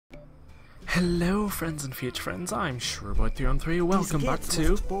Hello friends and future friends, I'm Shrewboy313, welcome back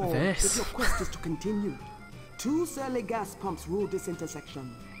to this. If your quest is to continue. Two surly gas pumps rule this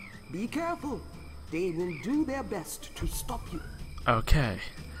intersection. Be careful, they will do their best to stop you. Okay,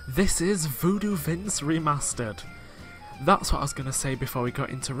 this is Voodoo Vince Remastered. That's what I was going to say before we got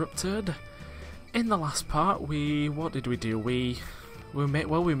interrupted. In the last part, what did we do? We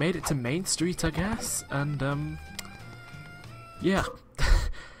made it to Main Street, I guess, and yeah.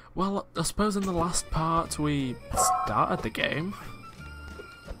 Well, I suppose in the last part we started the game,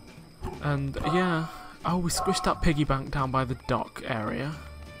 and yeah, oh, we squished that piggy bank down by the dock area.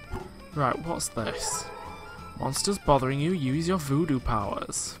 Right, what's this? Monsters bothering you, use your voodoo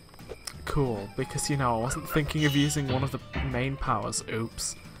powers. Cool, because you know, I wasn't thinking of using one of the main powers,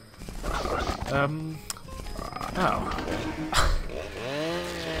 oops. Oh.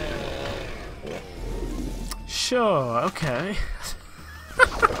 Sure, okay.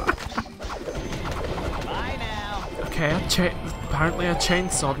 Bye now. Okay, apparently I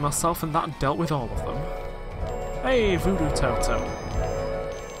chainsawed myself and that dealt with all of them. Hey, Voodoo Toto.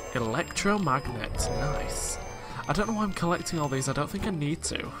 Electromagnet, nice. I don't know why I'm collecting all these, I don't think I need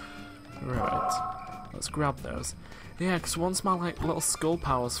to. Right, let's grab those. Yeah, because once my little skull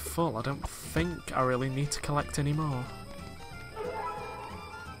power's full, I don't think I really need to collect any more.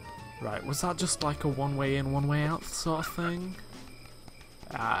 Right, was that just like a one way in, one way out sort of thing?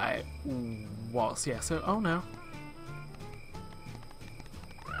 I was, yeah, so, oh no.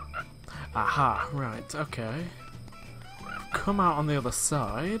 Aha, right, okay. Come out on the other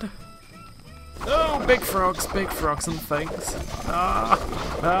side. Oh, big frogs and things.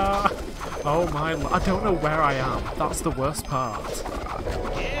 Oh my, I don't know where I am. That's the worst part.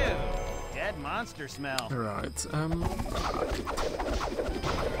 Ew, dead monster smell. Right,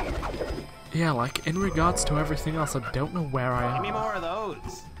 yeah, like, in regards to everything else, I don't know where I am. Give me more of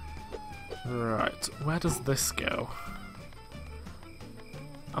those. Right, where does this go?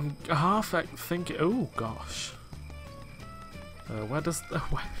 I'm half thinking. Oh gosh. Where does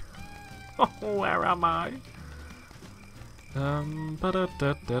where am I?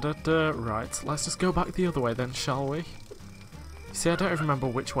 Right, let's just go back the other way then, shall we? See, I don't even remember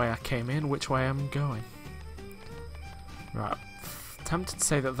which way I came in, which way I'm going. Right. Tempted to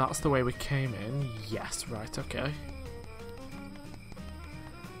say that that's the way we came in. Yes, right, okay.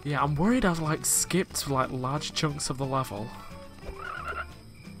 Yeah, I'm worried I've like skipped like large chunks of the level.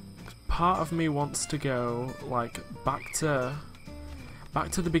 Part of me wants to go like back to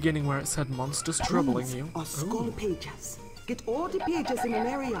the beginning where it said monsters troubling you. Are skull pages. Get all the pages in an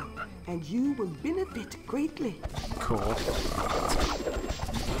area, and you will benefit greatly. Cool.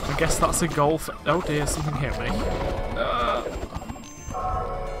 I guess that's a goal for. Oh dear, something hit me.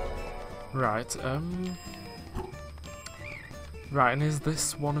 Right, right, and is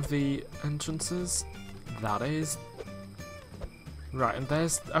this one of the entrances? That is. Right, and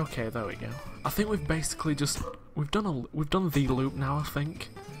there's. Okay, there we go. I think we've basically just we've done the loop now. I think.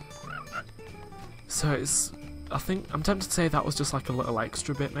 So it's. I think I'm tempted to say that was just like a little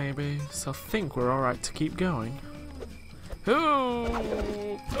extra bit, maybe. So I think we're all right to keep going. Oh,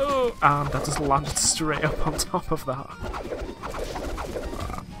 oh, and I just landed straight up on top of that.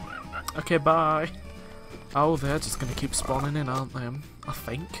 Okay, bye. Oh, they're just gonna keep spawning in, aren't they? I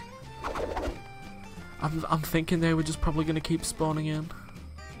think. I'm thinking they were just probably gonna keep spawning in.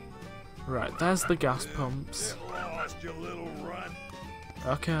 Right, there's the gas pumps.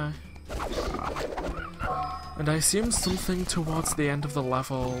 Okay. And I assume something towards the end of the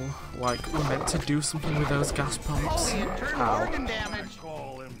level, like we're meant to do something with those gas pumps. Ow.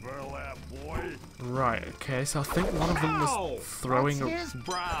 Right, okay, so I think one of them was throwing.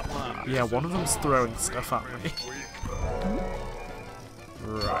 Yeah, one of them's throwing stuff at me.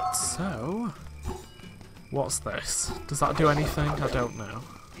 Right, so. What's this? Does that do anything? I don't know.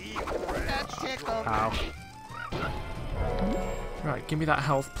 Ow. Right, give me that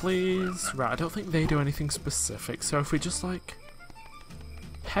health, please. Right, I don't think they do anything specific, so if we just, like,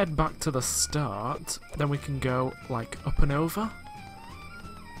 head back to the start, then we can go, like, up and over.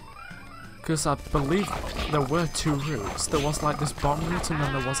 Because I believe there were two routes. There was, like, this bottom route, and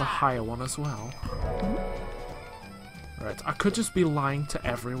then there was a higher one as well. Right, I could just be lying to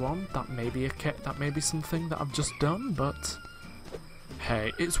everyone. That may be something that I've just done, but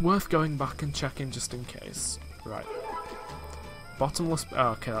hey, it's worth going back and checking just in case. Right. Bottomless. Oh,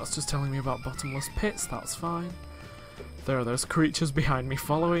 okay, that's just telling me about bottomless pits. That's fine. There are those creatures behind me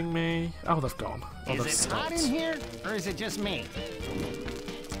following me. Oh, they've gone. Oh, they've stopped. Is it hot in here, or is it just me?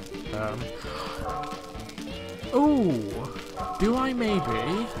 Ooh. Do I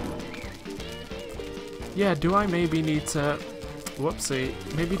maybe? Yeah, do I maybe need to Whoopsie.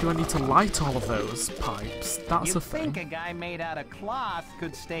 Maybe do I need to light all of those pipes? That's You'd a thing. think a guy made out of cloth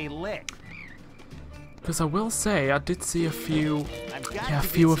could stay lit. Because I will say, I did see a few, I've got yeah, a to get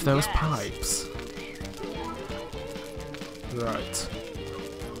few of some those gas. pipes. Right.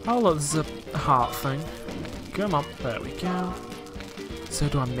 Oh, look, there's a heart thing. Come on, there we go. So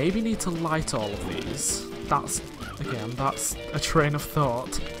do I maybe need to light all of these? That's, again, that's a train of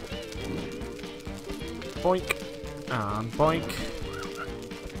thought. Boink. And boink.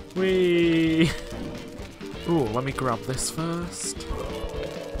 Whee! Ooh, let me grab this first.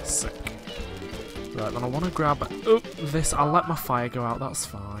 Sick. Right, then I want to grab this. I'll let my fire go out, that's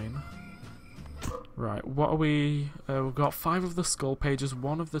fine. Right, what are we... we've got 5 of the skull pages,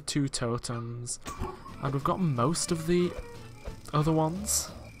 1 of the 2 totems, and we've got most of the other ones.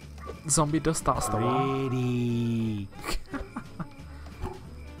 Zombie dust, that's the one. Ready.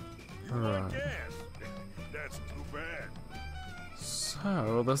 Right. That's too bad.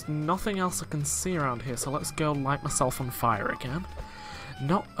 So, there's nothing else I can see around here, so let's go light myself on fire again.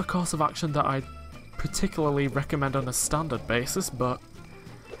 Not a course of action that I particularly recommend on a standard basis, but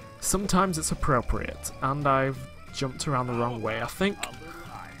sometimes it's appropriate, and I've jumped around the wrong way, I think.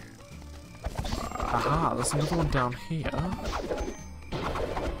 Aha, there's another one down here.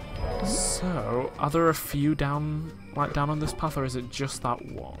 So, are there a few down on this path, or is it just that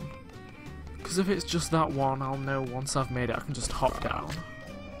one? Because if it's just that one, I'll know once I've made it, I can just hop down.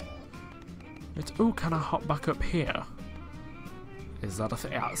 Ooh, can I hop back up here? Is that a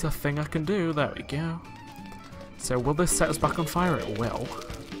thing? Yeah, it's a thing I can do. There we go. So will this set us back on fire? It will.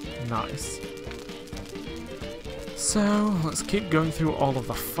 Nice. So let's keep going through all of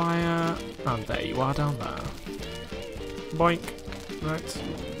the fire. And there you are down there. Boink. Right.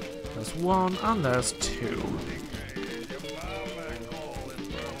 There's 1 and there's 2.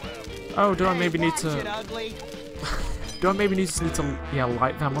 Oh, do I maybe need to... do I maybe need to, yeah,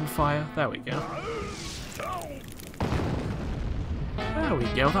 light them on fire? There we go. There we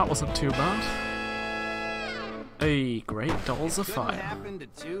go, that wasn't too bad. Hey, great dolls of Couldn't fire. happen to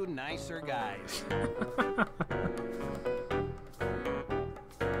 2 nicer guys.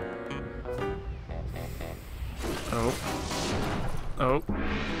 Oh. Oh.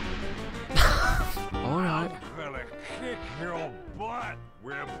 Alright. Gonna kick your butt,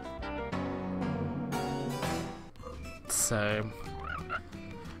 Whip. Same.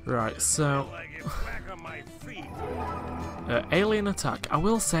 Right, so... I get back on my feet. Alien attack. I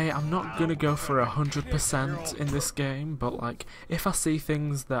will say I'm not gonna go for 100% in this game, but like, if I see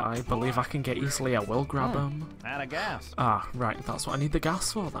things that I believe I can get easily, I will grab them. Out of gas. Ah, right, that's what I need the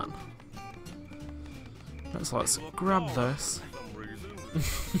gas for then. Right, so let's grab this.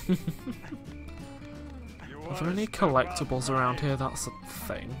 Are there any collectibles around here? That's a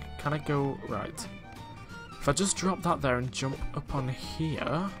thing. Can I go... right. If I just drop that there and jump up on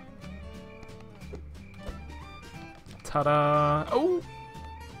here... ta-da! Oh!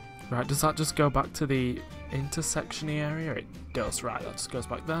 Right, does that just go back to the intersection-y area? It does, right, that just goes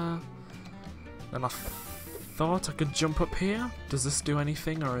back there. Then I thought I could jump up here. Does this do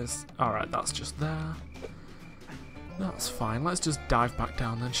anything, or is... alright, that's just there. That's fine, let's just dive back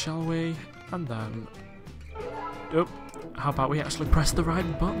down then, shall we? And then... oh, how about we actually press the right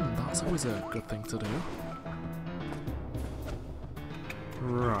button? That's always a good thing to do.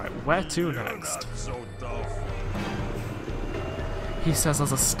 Right, where to next? So tough. He says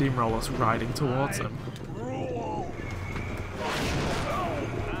as a steamroller's riding towards him. I'm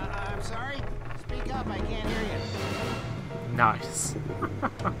sorry? Speak up, I can't hear you. Nice.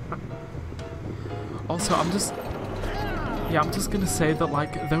 Also, I'm just gonna say that,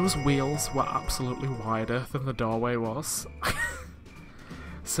 like, those wheels were absolutely wider than the doorway was.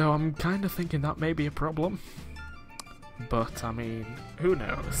 So I'm kind of thinking that may be a problem. But, I mean, who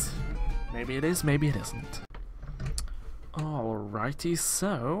knows? Maybe it is, maybe it isn't. Alrighty,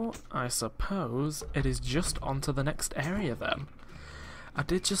 so I suppose it is just on to the next area then. I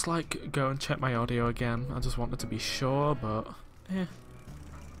did just, like, go and check my audio again. I just wanted to be sure, but, eh.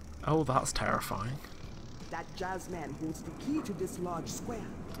 Oh, that's terrifying. That jazzman holds the key to this large square.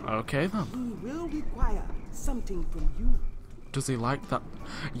 Okay then. He will require something from you. Does he like that?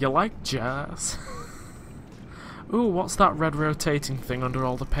 You like jazz? Ooh, what's that red rotating thing under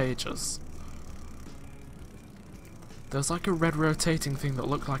all the pages? There's like a red rotating thing that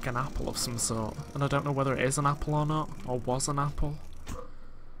looked like an apple of some sort, and I don't know whether it is an apple or not, or was an apple.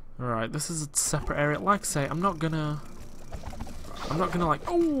 Right, this is a separate area. Like I say, I'm not gonna like,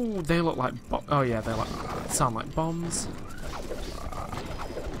 oh, they look like, oh yeah, they sound like bombs.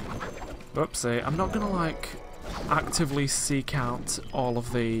 Oopsie, I'm not gonna like actively seek out all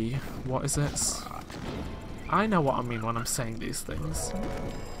of the, what is this? I know what I mean when I'm saying these things.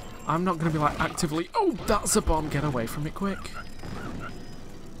 I'm not gonna be like actively, oh, that's a bomb, get away from it quick.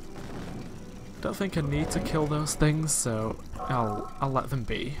 Don't think I need to kill those things, so I'll let them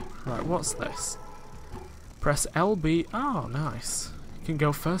be. Right, what's this? Press LB. Oh, nice. You can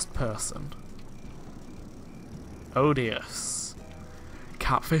go first person. Odious.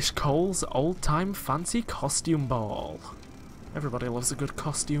 Catfish Cole's old-time fancy costume ball. Everybody loves a good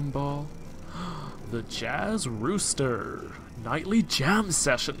costume ball. The Jazz Rooster. Nightly jam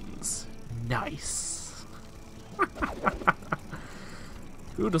sessions. Nice.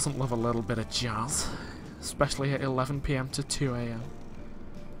 Who doesn't love a little bit of jazz? Especially at 11 PM to 2 AM.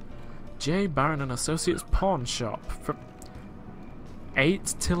 J. Barron and Associates Pawn Shop. From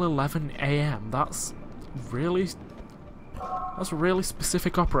 8 till 11 AM. That's really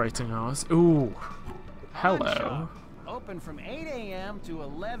specific operating hours. Ooh. Hello. Open from 8 a.m. to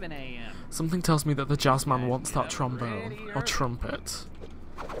 11 a.m. Something tells me that the jazzman wants that trombone. Or trumpet.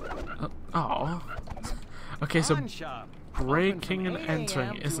 Oh. Okay, so breaking and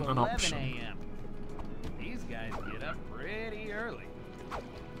entering isn't an option. These guys get up pretty early.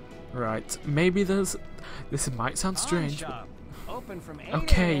 Right, maybe there's... This might sound strange, but... Open from 8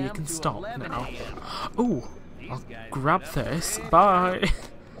 Okay, you can stop now. Ooh, I'll grab this. Bye!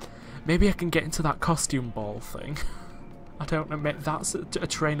 Maybe I can get into that costume ball thing. I don't know, that's a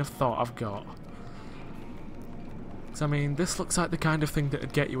train of thought I've got. 'Cause, I mean, this looks like the kind of thing that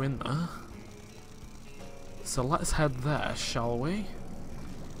would get you in there. So let's head there, shall we?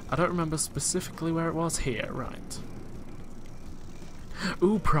 I don't remember specifically where it was. Here, right.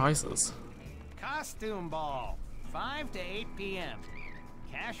 Ooh, prizes. Costume ball, 5 to 8 p.m.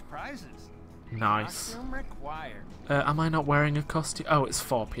 Cash prizes. Nice. Costume required. Am I not wearing a costume? Oh, it's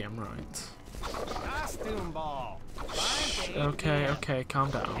 4 PM, right. Costume ball, 5 to 8 Okay, p.m. okay, calm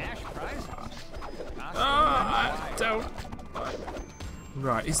down. Cash prizes. I don't...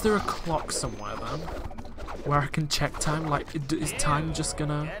 Right, is there a clock somewhere then? Where I can check time? Like, is time just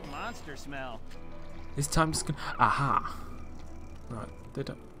gonna... Dead monster smell. Is time just gonna... Aha! Right,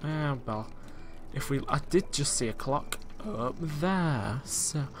 well, if we... I did just see a clock up there,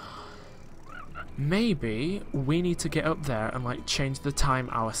 so... Maybe we need to get up there and, like, change the time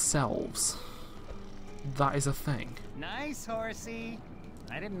ourselves. That is a thing. Nice, horsey.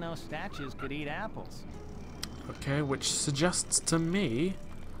 I didn't know statues could eat apples. Okay, which suggests to me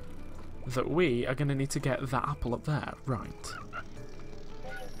that we are going to need to get that apple up there. Right.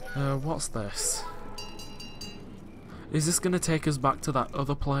 What's this? Is this going to take us back to that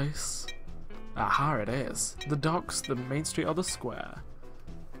other place? Aha, it is. The docks, the main street, or the square.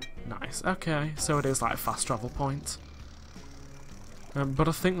 Nice. Okay, so it is like a fast travel point. But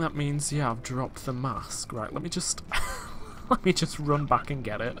I think that means, yeah, I've dropped the mask. Right, let me just... let me just run back and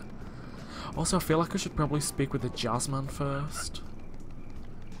get it. Also, I feel like I should probably speak with the jazzman first.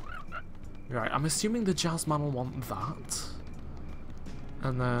 Right, I'm assuming the jazzman will want that.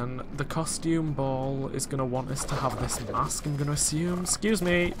 And then the costume ball is going to want us to have this mask, I'm going to assume. Excuse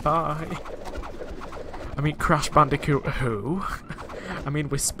me, bye. I mean, Crash Bandicoot who? I mean,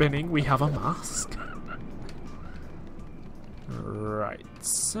 we're spinning, we have a mask. Right,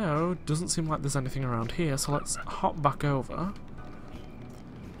 so, doesn't seem like there's anything around here, so let's hop back over.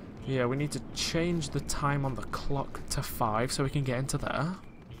 Yeah, we need to change the time on the clock to 5 so we can get into there.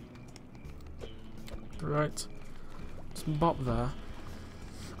 Right, just bop there.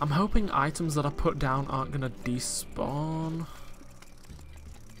 I'm hoping items that I put down aren't gonna despawn.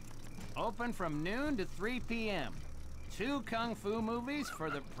 Open from noon to 3 p.m. 2 kung fu movies for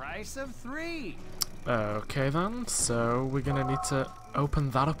the price of 3. Okay then, so we're gonna need to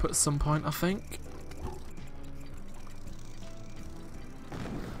open that up at some point, I think.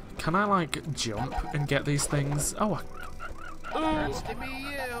 Can I, like, jump and get these things? Oh, Hurts to be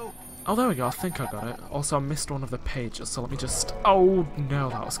you. oh, there we go, I think I got it. Also, I missed one of the pages, so let me just... Oh, no,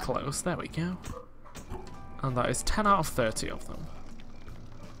 that was close. There we go. And that is 10 out of 30 of them.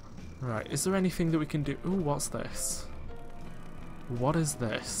 Right, is there anything that we can do? Ooh, what's this? What is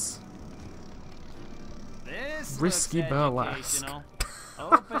this? This Risky looks burlesque. educational.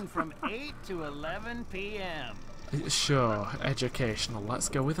 Open from 8 to 11 p.m. Sure, educational. Let's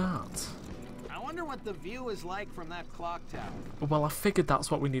go with that. I wonder what the view is like from that clock tower. Well, I figured that's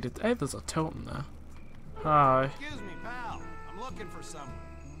what we needed. Hey, there's a totem there. Hi. Excuse me, pal. I'm looking for someone.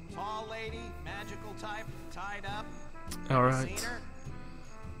 Tall lady, magical type, tied up. Alright. Seen her?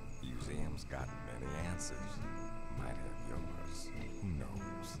 Museum's got many answers. Might have yours. Who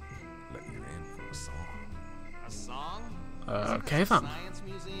knows? Let you in for a song. A song? Okay Isn't this a then. Science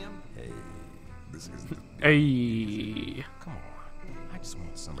museum? Hey, this is the Hey. Come on. I just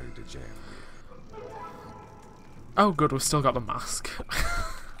want somebody to jam with. Oh good, we've still got the mask.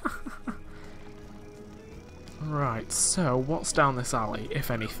 Right, so what's down this alley,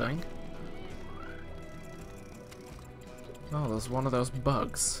 if anything? Oh, there's one of those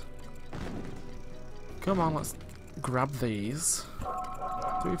bugs. Come on, let's grab these.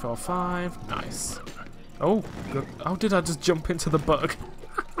 3, 4, 5. Nice. Oh, good. Oh, did I just jump into the bug?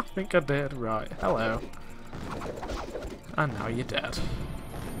 I think I did. Right. Hello. And now you're dead.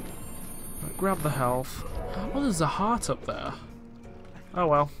 Right, grab the health. Oh, there's a heart up there. Oh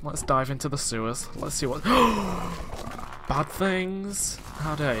well, let's dive into the sewers. Let's see what... Bad things.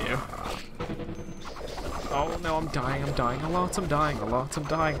 How dare you. Oh no, I'm dying a lot, I'm dying a lot, I'm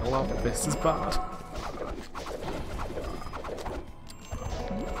dying a lot. This is bad.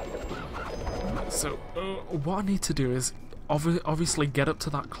 So, what I need to do is obviously get up to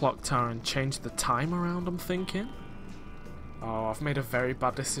that clock tower and change the time around, I'm thinking. Oh, I've made a very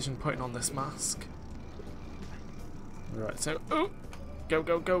bad decision putting on this mask. Right, so, go,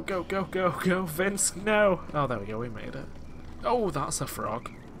 go, go, go, go, go, go, Vince, no! Oh, there we go, we made it. Oh, that's a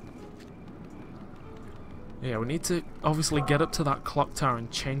frog. Yeah, we need to obviously get up to that clock tower and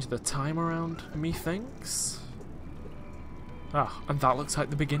change the time around, methinks. Ah, and that looks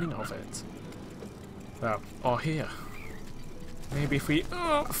like the beginning of it. Oh, or here. Maybe if we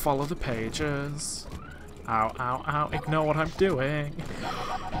follow the pages. Ow, ow, ow, ignore what I'm doing.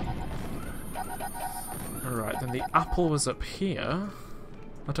 Alright, then the apple was up here.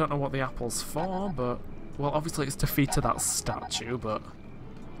 I don't know what the apple's for, but... Well, obviously it's to feed to that statue, but...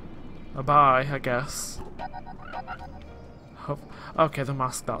 Bye, I guess. Okay, the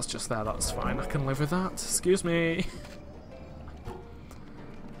mask, that's just there, that's fine. I can live with that. Excuse me.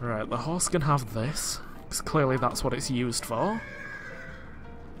 Right, the horse can have this, because clearly that's what it's used for.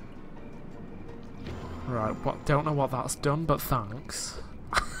 Right, don't know what that's done, but thanks.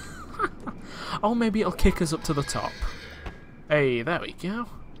 Oh, maybe it'll kick us up to the top. Hey, there we go.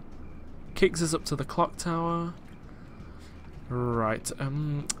 Kicks us up to the clock tower. Right,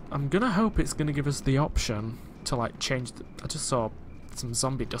 I'm gonna hope it's gonna give us the option to, like, change the... I just saw some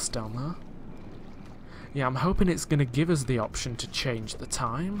zombie dust down there. Yeah, I'm hoping it's gonna give us the option to change the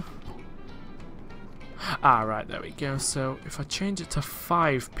time. Ah, right, there we go. So, if I change it to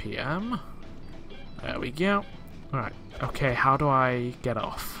 5 PM... There we go. Right, okay, how do I get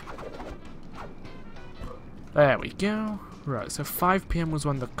off? There we go. Right, so 5 PM was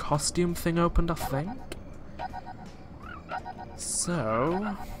when the costume thing opened, I think.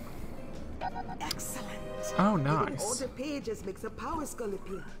 So... Excellent. Oh, Hitting nice. all the pages makes a power skull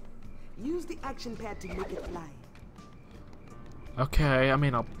appear. Use the action pad to make it fly. Okay, I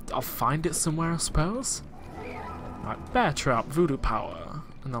mean, I'll find it somewhere, I suppose. Right, bear trap, voodoo power.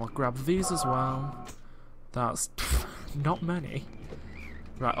 And then I'll grab these as well. That's not many.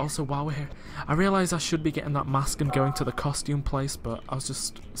 Right, also while we're here, I realise I should be getting that mask and going to the costume place, but I was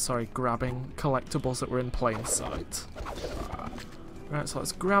just, sorry, grabbing collectibles that were in plain sight. Right, so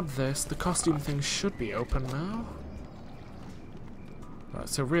let's grab this. The costume thing should be open now. Right,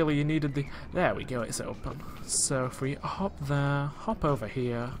 so really you needed the... There we go, it's open. So if we hop there, hop over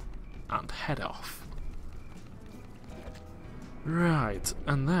here, and head off. Right,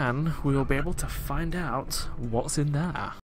 and then we will be able to find out what's in there.